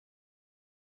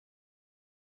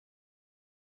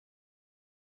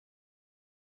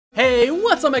Hey,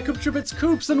 what's up my Koop Troop? It's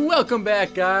Koops, and welcome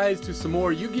back, guys, to some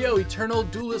more Yu-Gi-Oh! Eternal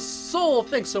Duelist Soul.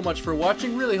 Thanks so much for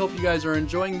watching. Really hope you guys are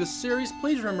enjoying this series.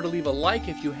 Please remember to leave a like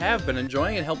if you have been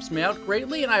enjoying. It helps me out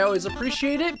greatly, and I always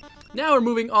appreciate it. Now we're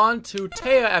moving on to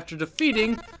Tea after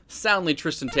defeating soundly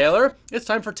Tristan Taylor. It's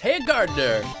time for Tea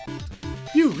Gardner.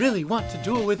 You really want to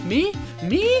duel with me?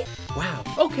 Me? Wow.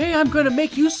 Okay, I'm gonna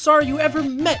make you sorry you ever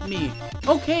met me.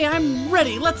 Okay, I'm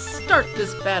ready. Let's start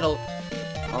this battle.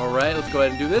 Alright, let's go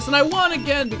ahead and do this. And I won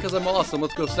again because I'm awesome.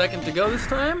 Let's go second to go this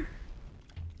time.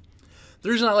 The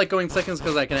reason I like going second is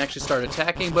because I can actually start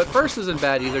attacking. But first isn't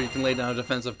bad either. You can lay down a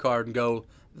defensive card and go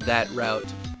that route.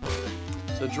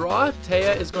 So draw. Tea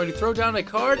is going to throw down a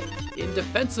card in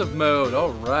defensive mode.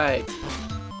 Alright.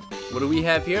 What do we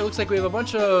have here? Looks like we have a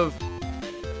bunch of...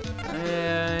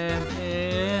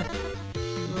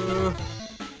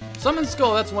 Summon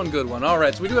Skull, that's one good one.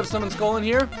 Alright, so we do have Summon Skull in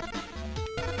here.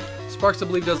 Sparks, I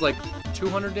believe, does like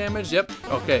 200 damage. Yep,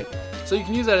 okay. So you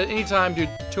can use that at any time, do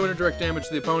 200 direct damage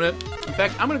to the opponent. In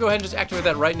fact, I'm gonna go ahead and just activate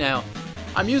that right now.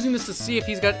 I'm using this to see if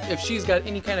she's got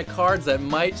any kind of cards that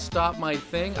might stop my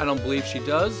thing. I don't believe she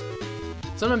does.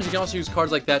 Sometimes you can also use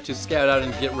cards like that to scout out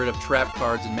and get rid of trap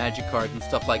cards and magic cards and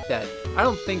stuff like that. I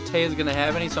don't think Tea is gonna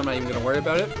have any, so I'm not even gonna worry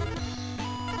about it.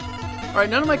 Alright,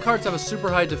 none of my cards have a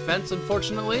super high defense,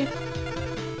 unfortunately.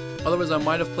 Otherwise, I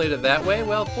might have played it that way.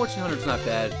 Well, 1400 is not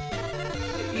bad.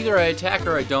 Either I attack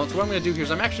or I don't. So what I'm going to do here is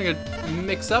I'm actually going to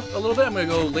mix up a little bit. I'm going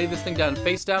to go lay this thing down in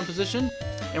face down position,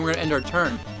 and we're going to end our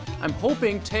turn. I'm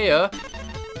hoping Tea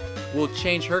will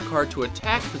change her card to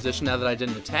attack position now that I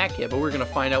didn't attack yet, but we're going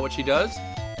to find out what she does.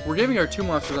 We're giving her 2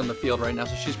 monsters on the field right now,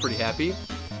 so she's pretty happy.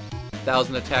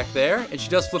 1,000 attack there, and she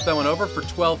does flip that one over for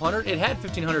 1,200. It had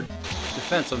 1,500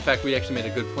 defense, so in fact we actually made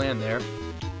a good plan there.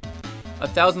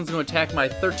 1,000 is going to attack my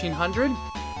 1,300.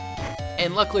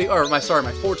 And luckily, or my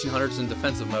 1,400 is in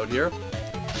defensive mode here.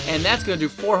 And that's going to do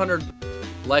 400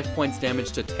 life points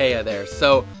damage to Tea there.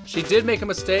 So she did make a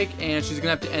mistake, and she's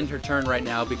going to have to end her turn right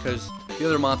now because the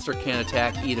other monster can't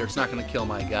attack either. It's not going to kill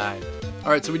my guy.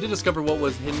 Alright, so we did discover what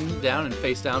was hidden down in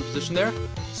face down position there.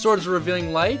 Swords of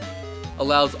Revealing Light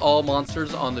allows all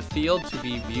monsters on the field to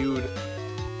be viewed.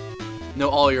 No,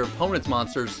 all your opponent's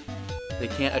monsters, they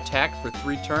can't attack for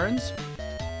 3 turns.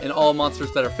 And all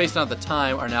monsters that are face down at the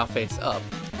time are now face up.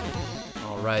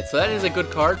 Alright, so that is a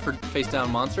good card for face down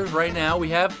monsters. Right now we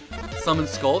have Summon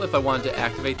Skull. If I wanted to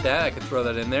activate that, I could throw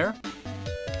that in there.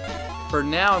 For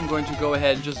now, I'm going to go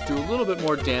ahead and just do a little bit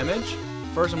more damage.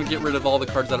 First, I'm going to get rid of all the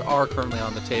cards that are currently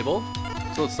on the table.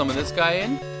 So let's summon this guy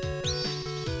in.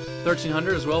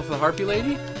 1,300 as well for the Harpy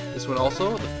Lady. This one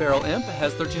also, the Feral Imp,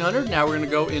 has 1,300. Now we're going to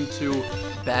go into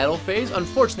battle phase.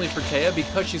 Unfortunately for Tea,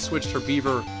 because she switched her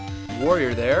Beaver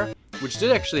Warrior there, which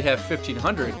did actually have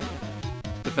 1,500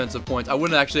 defensive points. I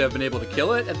wouldn't actually have been able to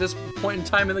kill it at this point in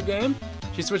time in the game.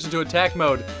 She switched into attack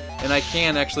mode, and I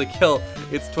can actually kill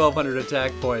its 1,200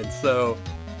 attack points, so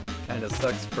kind of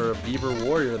sucks for a Beaver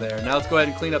Warrior there. Now let's go ahead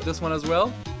and clean up this one as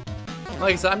well.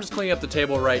 Like I said, I'm just cleaning up the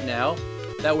table right now.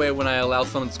 That way when I allow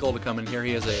Summon Skull to come in here,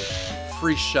 he has a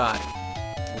free shot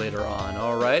later on.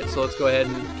 Alright, so let's go ahead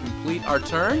and complete our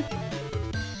turn.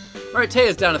 Alright,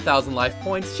 Tea's down 1,000 life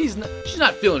points. She's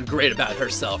not feeling great about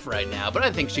herself right now, but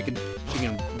I think she can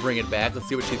bring it back. Let's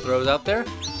see what she throws out there.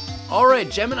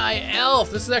 Alright, Gemini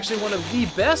Elf. This is actually one of the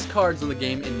best cards in the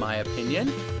game, in my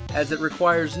opinion, as it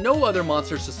requires no other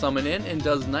monsters to summon in and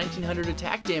does 1,900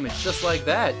 attack damage, just like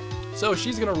that. So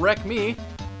she's going to wreck me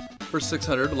for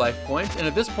 600 life points, and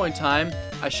at this point in time,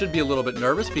 I should be a little bit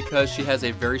nervous because she has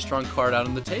a very strong card out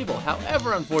on the table.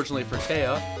 However, unfortunately for Tea,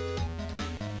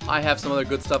 I have some other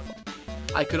good stuff.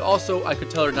 I could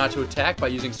tell her not to attack by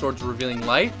using Swords of Revealing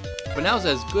Light, but now's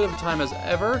as good of a time as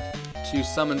ever to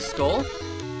Summon Skull.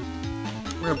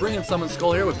 We're going to bring in Summon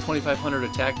Skull here with 2,500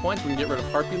 attack points. We can get rid of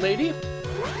Harpy Lady,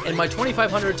 and my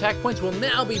 2,500 attack points will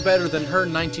now be better than her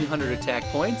 1,900 attack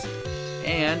points,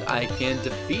 and I can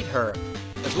defeat her.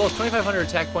 As well as 2,500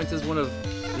 attack points is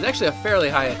actually a fairly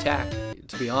high attack,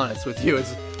 to be honest with you.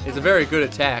 It's a very good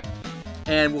attack,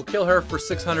 and we'll kill her for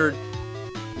 600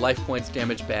 life points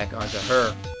damage back onto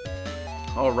her.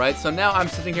 Alright, so now I'm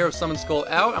sitting here with Summon Skull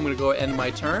out. I'm going to go end my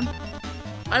turn.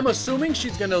 I'm assuming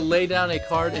she's going to lay down a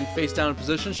card in face down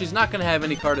position. She's not going to have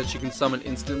any card that she can summon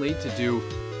instantly to do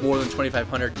more than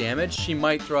 2,500 damage. She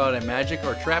might throw out a magic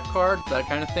or trap card, that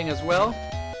kind of thing as well.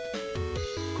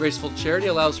 Graceful Charity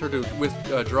allows her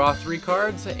to draw 3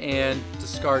 cards and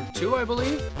discard 2, I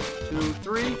believe. 2,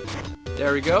 3.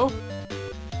 There we go.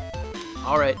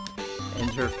 Alright.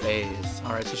 End her phase.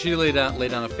 Alright, so she laid down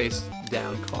a face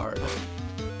down card.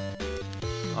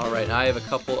 Alright, now I have a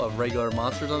couple of regular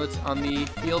monsters on the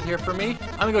field here for me.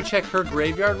 I'm gonna go check her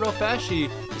graveyard real fast. She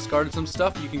discarded some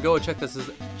stuff. You can go and check this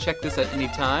at any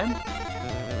time.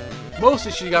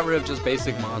 Mostly she got rid of just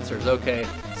basic monsters. Okay,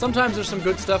 sometimes there's some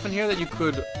good stuff in here that you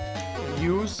could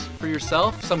use for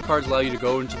yourself. Some cards allow you to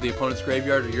go into the opponent's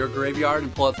graveyard or your graveyard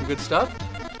and pull out some good stuff.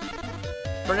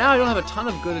 For now, I don't have a ton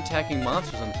of good attacking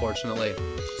monsters, unfortunately.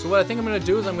 So what I think I'm going to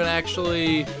do is I'm going to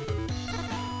actually...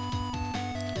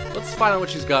 Let's find out what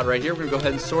she's got right here. We're going to go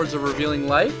ahead and Swords of Revealing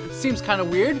Light. It seems kind of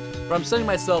weird, but I'm setting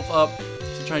myself up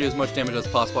to try and do as much damage as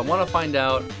possible. I want to find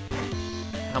out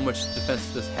how much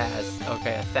defense this has.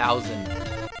 Okay, 1,000.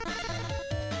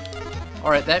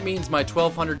 Alright, that means my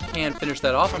 1,200 can finish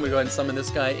that off. I'm going to go ahead and summon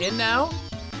this guy in now.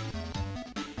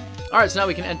 Alright, so now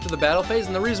we can enter the battle phase,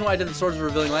 and the reason why I did the Swords of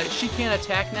Revealing Light, she can't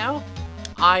attack now.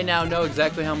 I now know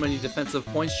exactly how many defensive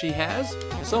points she has,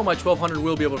 so my 1,200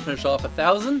 will be able to finish off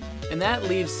 1,000, and that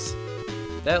leaves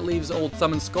old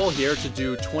Summon Skull here to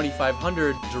do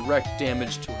 2,500 direct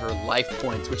damage to her life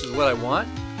points, which is what I want.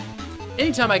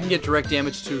 Anytime I can get direct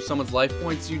damage to someone's life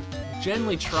points, you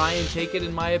generally try and take it,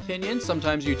 in my opinion.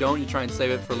 Sometimes you don't, you try and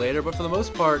save it for later, but for the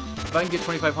most part, if I can get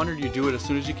 2,500, you do it as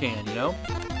soon as you can, you know?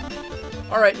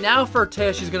 Alright, now for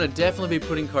Taya, she's going to definitely be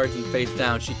putting cards in face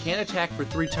down. She can't attack for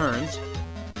 3 turns,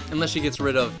 unless she gets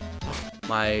rid of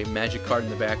my magic card in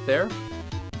the back there.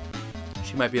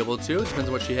 She might be able to, it depends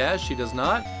on what she has. She does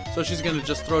not, so she's going to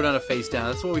just throw down a face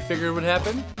down. That's what we figured would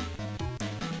happen.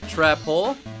 Trap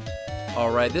Hole.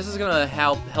 Alright, this is going to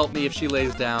help me if she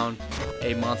lays down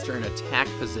a monster in attack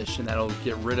position. That'll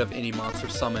get rid of any monster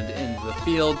summoned into the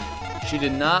field. She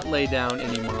did not lay down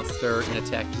any monster in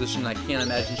attack position. I can't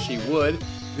imagine she would.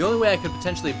 The only way I could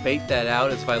potentially bait that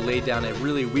out is if I laid down a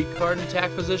really weak card in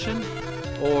attack position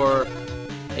or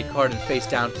a card in face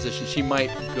down position. She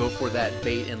might go for that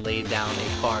bait and lay down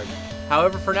a card.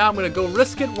 However, for now, I'm going to go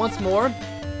risk it once more.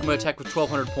 I'm going to attack with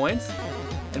 1,200 points.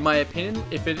 In my opinion,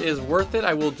 if it is worth it,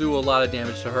 I will do a lot of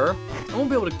damage to her. I won't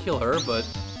be able to kill her, but...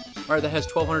 Alright, that has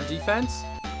 1,200 defense.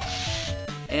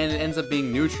 And it ends up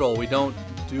being neutral. We don't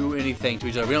do anything to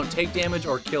each other. We don't take damage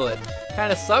or kill it.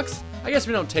 Kind of sucks. I guess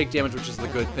we don't take damage, which is the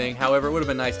good thing. However, it would have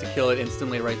been nice to kill it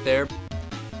instantly right there.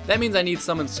 That means I need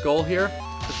Summon Skull here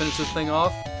to finish this thing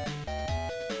off.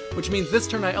 Which means this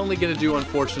turn I only get to do,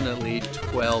 unfortunately,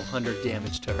 1,200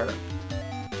 damage to her.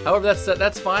 However,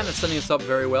 that's fine. That's setting us up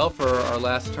very well for our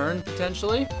last turn,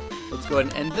 potentially. Let's go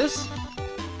ahead and end this.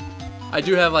 I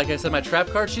do have, like I said, my trap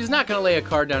card. She's not going to lay a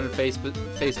card down in face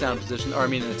down position, or I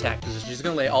mean in attack position. She's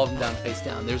going to lay all of them down face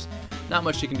down. There's not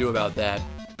much she can do about that.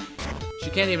 She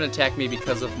can't even attack me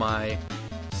because of my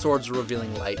Swords of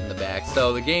Revealing Light in the back.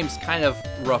 So the game's kind of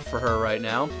rough for her right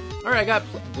now. Alright, I got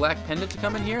Black Pendant to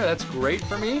come in here. That's great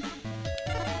for me,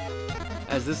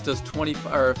 as this does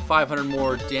 500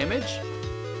 more damage.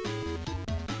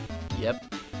 Yep.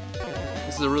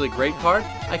 This is a really great card.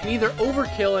 I can either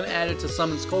overkill and add it to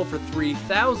Summon Skull for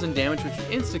 3,000 damage, which would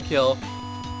insta-kill,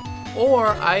 or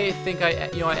I think I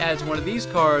add it to one of these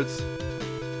cards,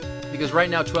 because right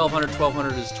now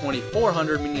 1,200 is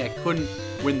 2,400, meaning I couldn't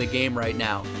win the game right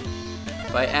now.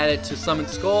 If I add it to Summon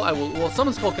Skull, I will. Well,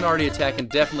 Summon Skull can already attack and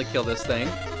definitely kill this thing.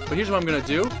 But here's what I'm gonna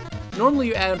do. Normally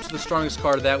you add them to the strongest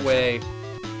card, that way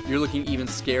you're looking even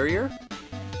scarier.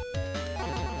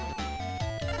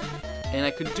 And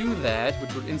I could do that,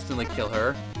 which would instantly kill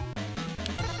her.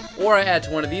 Or I add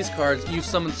to one of these cards, use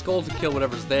Summon Skull to kill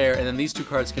whatever's there, and then these 2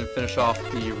 cards can finish off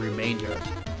the remainder.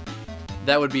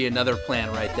 That would be another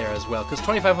plan right there as well, because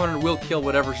 2,500 will kill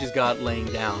whatever she's got laying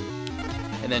down.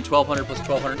 And then 1,200 plus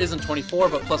 1,200 isn't 24,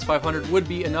 but plus 500 would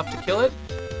be enough to kill it.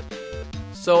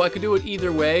 So I could do it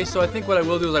either way, so I think what I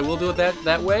will do is I will do it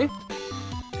that way.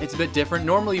 It's a bit different.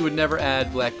 Normally you would never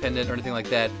add Black Pendant or anything like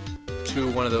that to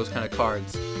one of those kind of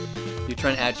cards. You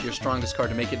try and add to your strongest card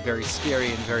to make it very scary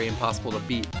and very impossible to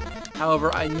beat.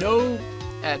 However, I know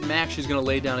at max she's going to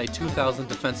lay down a 2,000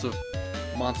 defensive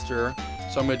monster,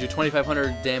 so I'm going to do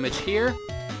 2,500 damage here.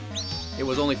 It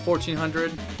was only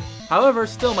 1,400. However,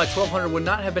 still my 1,200 would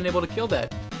not have been able to kill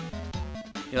that.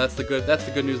 You know, that's the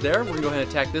good news there. We're going to go ahead and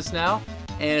attack this now,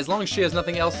 and as long as she has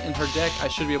nothing else in her deck, I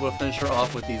should be able to finish her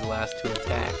off with these last 2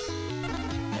 attacks.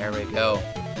 There we go.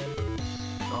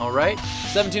 Alright,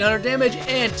 1,700 damage,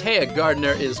 and Tea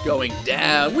Gardner is going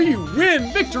down. We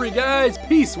win! Victory, guys!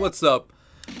 Peace, what's up?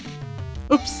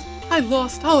 Oops, I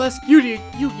lost. I'll ask Yugi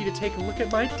to take a look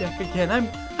at my deck again.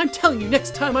 I'm telling you,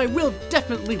 next time I will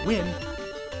definitely win.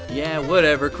 Yeah,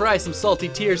 whatever. Cry some salty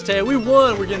tears, Tea. We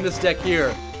won! We're getting this deck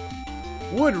here.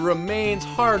 Wood Remains,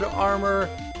 Hard Armor,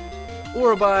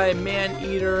 Urabai,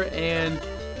 Man-Eater, and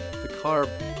the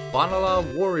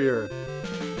Carbonala Warrior.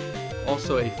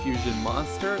 also a fusion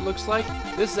monster, it looks like.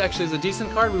 This actually is a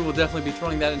decent card. We will definitely be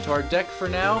throwing that into our deck for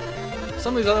now.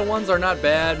 Some of these other ones are not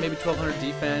bad, maybe 1200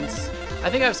 defense. I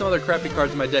think I have some other crappy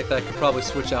cards in my deck that I could probably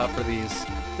switch out for these.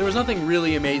 There was nothing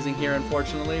really amazing here,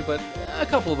 unfortunately, but a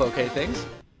couple of okay things.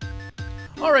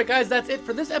 Alright guys, that's it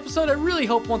for this episode. I really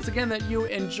hope once again that you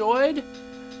enjoyed.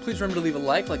 Please remember to leave a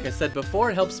like I said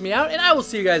before. It helps me out. And I will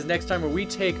see you guys next time where we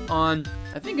take on,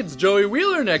 I think it's Joey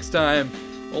Wheeler next time.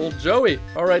 Old Joey.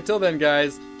 Alright, till then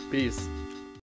guys. Peace.